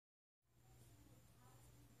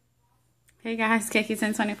Hey guys,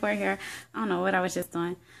 Kiki1024 here. I don't know what I was just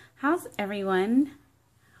doing. How's everyone?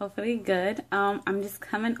 Hopefully good. I'm just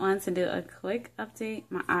coming on to do a quick update.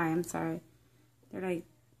 My eye, I'm sorry. They're like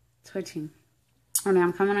twitching. Oh no,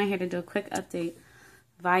 I'm coming on here to do a quick update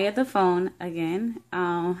via the phone again.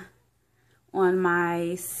 On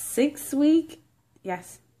my 6 week,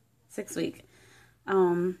 yes, 6 week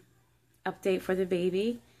update for the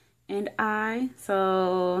baby. And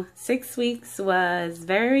so 6 weeks was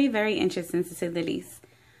very, very interesting to say the least.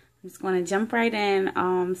 I'm just going to jump right in.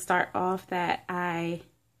 Start off that if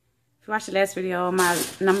you watched the last video, my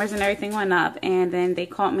numbers and everything went up. And then they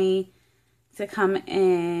called me to come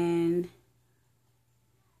in.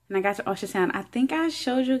 And I got the ultrasound. I think I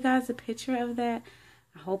showed you guys a picture of that.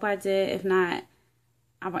 I hope I did. If not,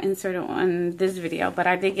 I will insert it on this video. But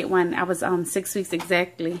I did get one. I was 6 weeks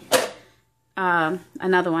exactly.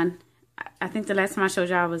 Another one. I think the last time I showed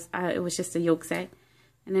y'all it was just a yolk sac,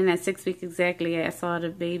 and then at 6 weeks exactly, I saw the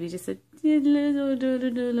baby, just a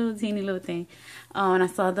little teeny little thing. And I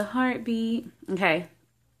saw the heartbeat. Okay.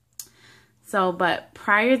 So, but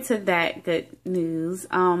prior to that, good news.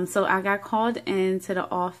 So I got called into the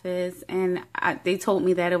office, and they told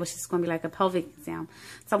me that it was just going to be like a pelvic exam.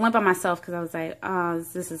 So I went by myself because I was like,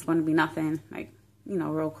 this is going to be nothing, like, you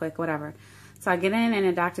know, real quick, whatever. So I get in and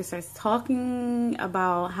the doctor starts talking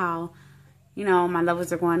about how, you know, my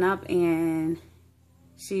levels are going up and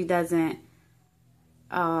she doesn't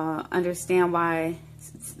understand why,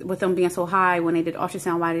 with them being so high when they did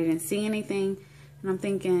ultrasound, why they didn't see anything. And I'm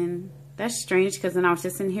thinking, that's strange, because then I was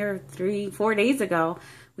just in here 3-4 days ago,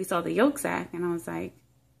 we saw the yolk sac, and I was like,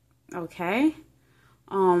 okay.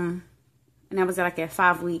 And that was like at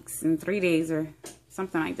 5 weeks and 3 days or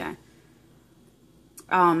something like that.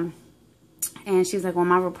 And she's like, well,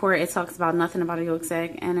 my report, it talks about nothing about a yolk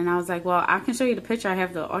sac. And then I was like, well, I can show you the picture. I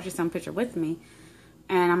have the ultrasound picture with me.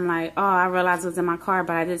 And I'm like, oh, I realized it was in my car,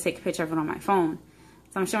 but I did take a picture of it on my phone.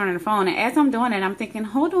 So I'm showing her the phone. And as I'm doing it, I'm thinking,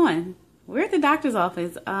 hold on. We're at the doctor's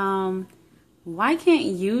office. Why can't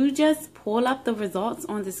you just pull up the results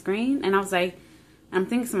on the screen? And I was like, I'm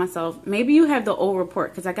thinking to myself, maybe you have the old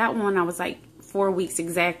report. Because I got one, I was like 4 weeks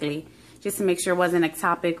exactly, just to make sure it wasn't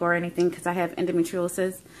ectopic or anything, because I have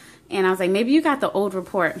endometriosis. And I was like, maybe you got the old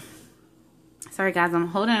report. Sorry, guys, I'm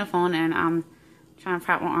holding the phone and I'm trying to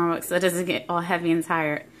prop my arm up so it doesn't get all heavy and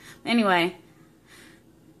tired. Anyway,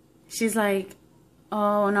 she's like,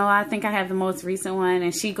 oh, no, I think I have the most recent one.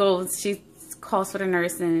 And she calls for the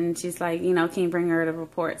nurse and she's like, you know, can you bring her the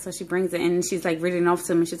report? So she brings it in and she's like reading off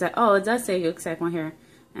to me. She's like, oh, it does say yolk sac on here.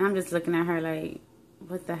 And I'm just looking at her like,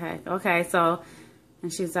 what the heck? Okay, so,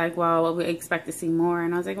 and she's like, well, we expect to see more.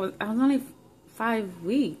 And I was like, well, I was only 5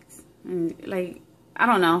 weeks. And like, I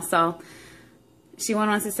don't know. So she went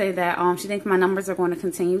on to say that she thinks my numbers are going to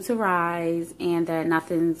continue to rise and that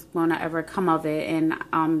nothing's going to ever come of it. And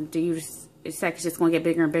the uterus sac is just going to get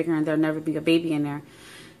bigger and bigger and there'll never be a baby in there.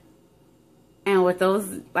 And with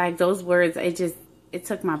those words, it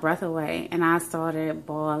took my breath away. And I started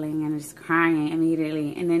bawling and just crying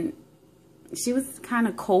immediately. And then she was kind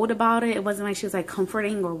of cold about it. It wasn't like she was like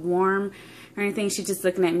comforting or warm or anything. She just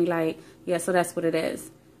looking at me like, yeah, so that's what it is.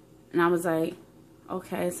 And I was like,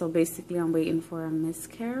 okay, so basically I'm waiting for a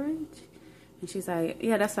miscarriage. And she's like,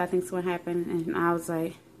 yeah, that's what I think's going to happen. And I was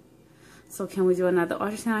like, so can we do another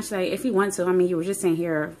ultrasound? She's like, if you want to. I mean, you were just in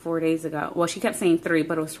here 4 days ago. Well, she kept saying 3,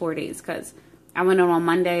 but it was 4 days because I went on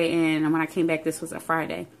Monday, and when I came back, this was a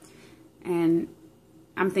Friday. And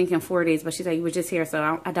I'm thinking 4 days, but she's like, you were just here,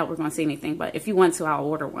 so I doubt we're going to see anything. But if you want to, I'll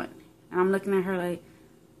order one. And I'm looking at her like,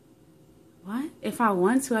 what? If I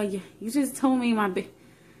want to? You just told me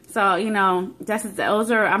So, you know,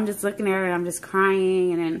 I'm just looking at her and I'm just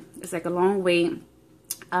crying, and then it's like a long wait.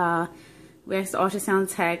 We asked the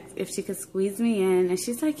ultrasound tech if she could squeeze me in, and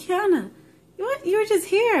she's like, Kiana, you were just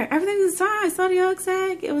here. Everything was fine. I saw the yolk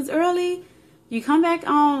sac. It was early. You come back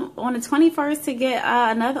on the 21st to get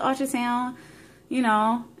another ultrasound, you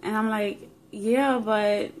know. And I'm like, yeah,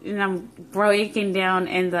 but, and I'm breaking down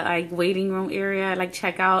in the like waiting room area, like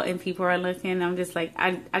check out, and people are looking. I'm just like,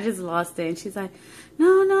 I just lost it. And she's like,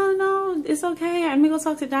 no, it's okay. I'm gonna go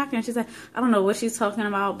talk to the doctor. And she's like, I don't know what she's talking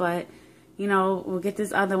about, but, you know, we'll get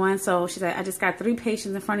this other one. So she's like, I just got 3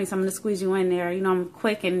 patients in front of you, so I'm gonna squeeze you in there. You know, I'm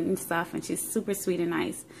quick and stuff. And she's super sweet and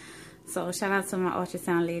nice. So shout out to my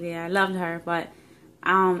ultrasound lady. I loved her. But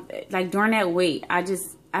like during that wait, I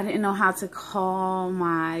didn't know how to call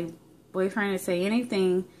my boyfriend to say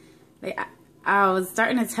anything. Like I was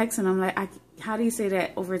starting to text him. I'm like, how do you say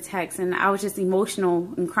that over text? And I was just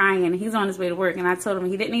emotional and crying, and he's on his way to work. And I told him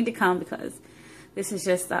he didn't need to come because this is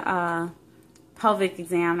just a pelvic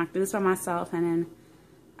exam. I can do this by myself. And then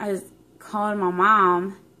I just called my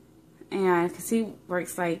mom, and because he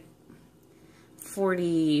works like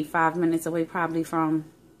 45 minutes away probably from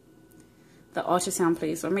the ultrasound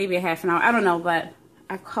place, or maybe a half an hour, I don't know. But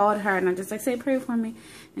I called her and I just like, say a prayer for me,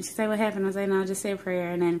 and she said, what happened? I was like, no, just say a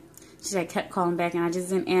prayer. And then she like kept calling back, and I just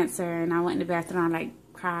didn't answer, and I went in the bathroom and I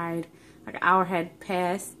like cried. Like an hour had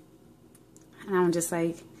passed, and I'm just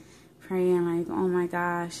like praying like, oh my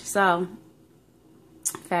gosh. So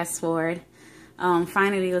fast forward,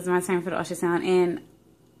 finally it was my turn for the ultrasound, and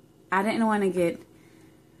I didn't want to get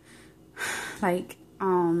like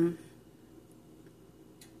not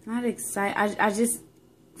excited. I just,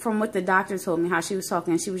 from what the doctor told me, how she was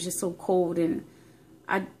talking, she was just so cold, and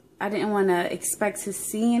I didn't want to expect to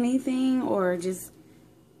see anything, or just,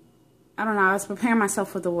 I don't know, I was preparing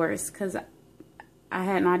myself for the worst because I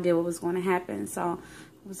had no idea what was going to happen. So I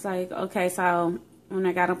was like, okay. So when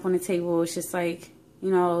I got up on the table, it's just like,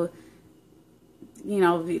 like,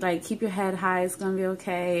 keep your head high, it's going to be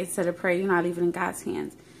okay. Instead of pray, I'll leave it in God's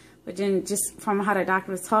hands. But then just from how the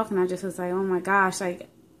doctor was talking, I just was like, oh my gosh, like,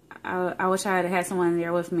 I wish I had someone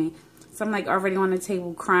there with me. So I'm like already on the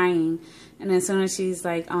table crying. And then as soon as she's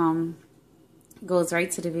like, goes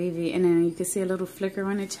right to the baby, and then you can see a little flicker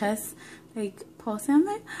on the chest, like pulsing. I'm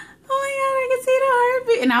like, oh my God, I can see the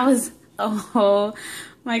heartbeat. And I was, oh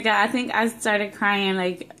my God, I think I started crying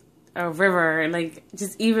like a river, like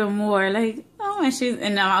just even more, like, oh,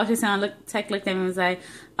 and the ultrasound tech looked at me and was like,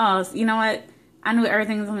 oh, you know what? I knew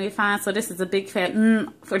everything was going to be fine, so this is a big fat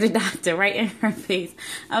for the doctor right in her face.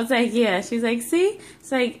 I was like, yeah. She's like, see?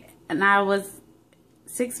 It's like, and I was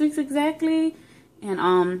 6 weeks exactly,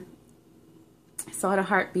 and saw the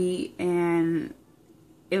heartbeat, and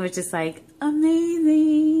it was just like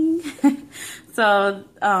amazing. So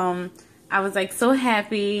I was like so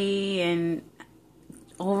happy and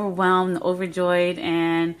overwhelmed, overjoyed,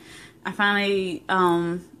 and I finally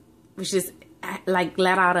was just like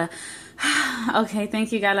let out a okay,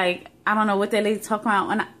 thank you God. Like, I don't know what that lady talking about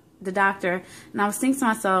when the doctor, and I was thinking to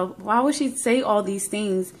myself, why would she say all these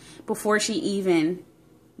things before she even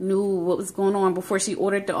knew what was going on, before she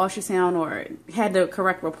ordered the ultrasound or had the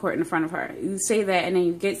correct report in front of her? You say that, and then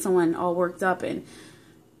you get someone all worked up, and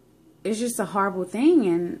it's just a horrible thing.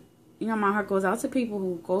 And my heart goes out to people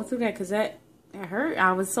who go through that, because that hurt.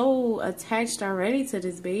 I was so attached already to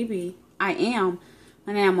this baby. I am.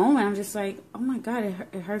 And in that moment, I'm just like, oh my God,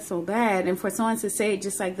 it hurts so bad. And for someone to say it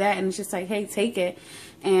just like that, and it's just like, hey, take it.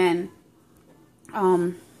 And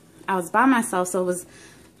I was by myself, so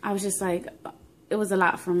I was just like, it was a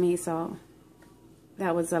lot for me. So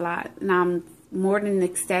that was a lot. And I'm more than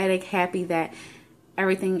ecstatic, happy that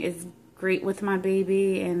everything is great with my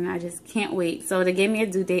baby, and I just can't wait. So they gave me a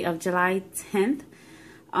due date of July 10th.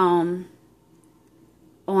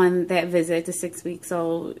 On that visit to 6 weeks.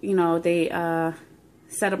 So, they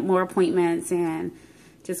set up more appointments and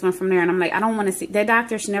just went from there. And I'm like, I don't want to see that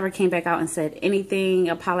doctor. She never came back out and said anything,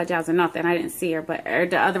 apologized or nothing. I didn't see her, but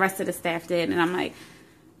the rest of the staff did. And I'm like,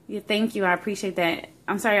 yeah, thank you. I appreciate that.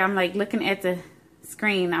 I'm sorry. I'm like looking at the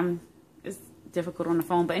screen. It's difficult on the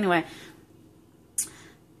phone, but anyway,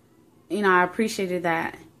 I appreciated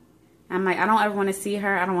that. I'm like, I don't ever want to see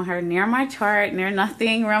her. I don't want her near my chart, near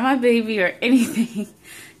nothing, around my baby or anything.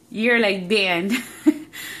 You're like banned.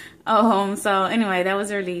 So anyway, that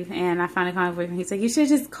was a relief. And I finally called my boyfriend. He's like, you should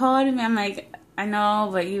just call me. I'm like, I know,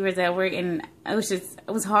 but you was at work, and it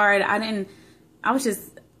was hard. I was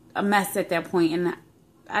just a mess at that point, and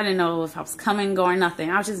I didn't know if I was coming, going,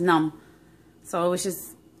 nothing. I was just numb. So it was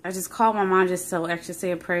just, I just called my mom just so extra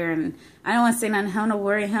say a prayer, and I didn't want to say nothing to him, to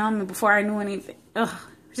worry him, and before I knew anything, ugh.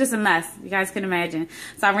 It was just a mess. You guys can imagine.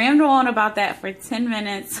 So I rambled on about that for 10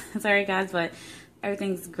 minutes. Sorry, guys, but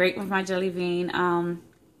everything's great with my jelly bean.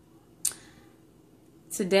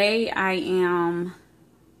 Today I am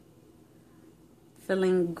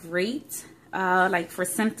feeling great. Like for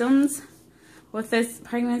symptoms with this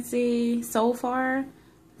pregnancy so far,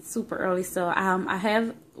 super early still. I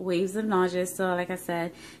have waves of nausea still, like I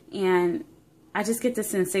said, and I just get the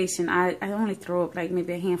sensation. I only throw up like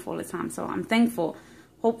maybe a handful of times. So I'm thankful,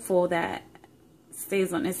 hopeful that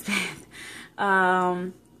stays on this path.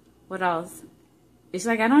 What else? It's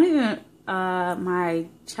like I don't even, my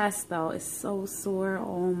chest though is so sore.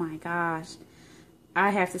 Oh my gosh.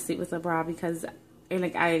 I have to sleep with a bra because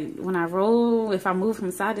when I roll, if I move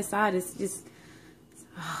from side to side, it's just,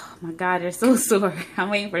 oh my God, they're so sore. I'm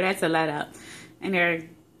waiting for that to let up. And they're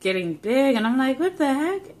getting big, and I'm like, what the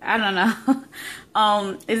heck? I don't know.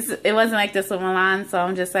 It wasn't like this with Milan, so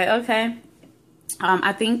I'm just like, okay.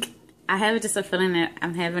 I think I have just a feeling that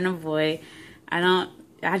I'm having a boy. I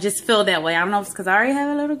just feel that way. I don't know if it's because I already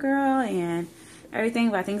have a little girl and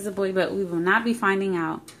everything, but I think it's a boy, but we will not be finding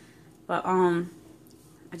out. But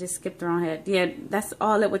I just skipped around here. Yeah, that's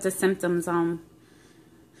all it with the symptoms.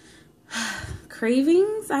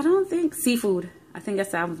 Cravings, I don't think. Seafood. I think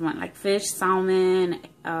that's what I was wanting. Like fish, salmon,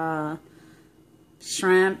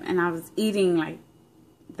 shrimp. And I was eating like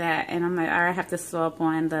that. And I'm like, all right, I have to slow up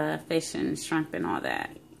on the fish and shrimp and all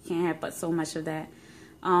that. Can't have but so much of that.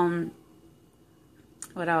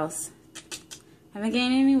 What else? Haven't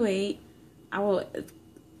gained any weight. I will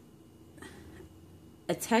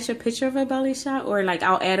attach a picture of a belly shot, or like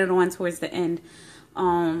I'll add it on towards the end.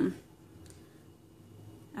 I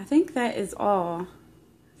think that is all. I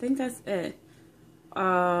think that's it.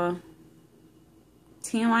 TMI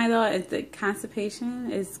though is the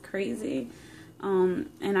constipation is crazy. And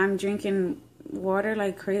I'm drinking water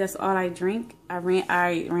like crazy. That's all I drink. I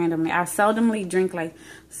seldomly drink like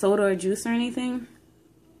soda or juice or anything.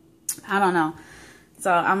 I don't know.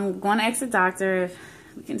 So I'm going to ask the doctor if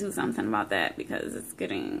we can do something about that, because it's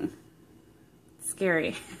getting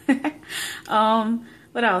scary.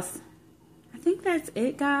 What else? I think that's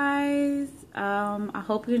it, guys. I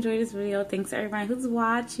hope you enjoyed this video. Thanks to everybody who's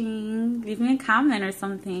watching. Leave me a comment or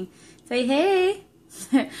something. Say hey.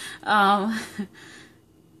 It's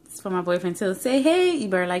for my boyfriend too. Say hey. You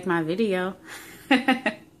better like my video.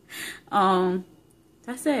 That's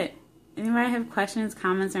it. Anybody have questions,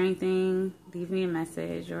 comments, or anything, leave me a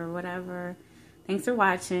message or whatever. Thanks for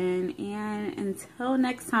watching, and until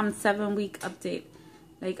next time, 7-week update.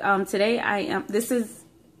 Like today I'm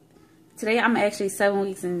actually 7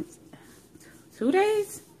 weeks and 2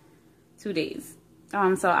 days. 2 days.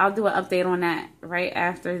 So I'll do an update on that right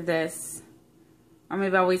after this, or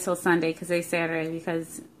maybe I'll wait till Sunday because today's Saturday,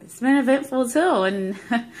 because it's been eventful too. And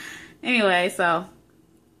anyway, so.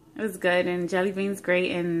 It was good, and Jelly Bean's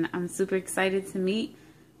great, and I'm super excited to meet.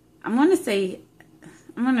 I'm just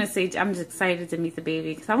excited to meet the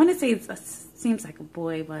baby, because I want to say it seems like a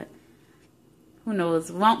boy, but who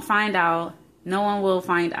knows? We won't find out. No one will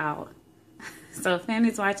find out. So if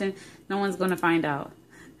Fanny's watching, no one's going to find out.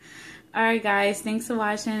 Alright guys, thanks for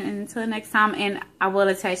watching, and until next time, and I will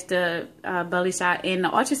attach the belly shot in the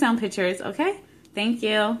ultrasound pictures, okay? Thank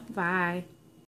you. Bye.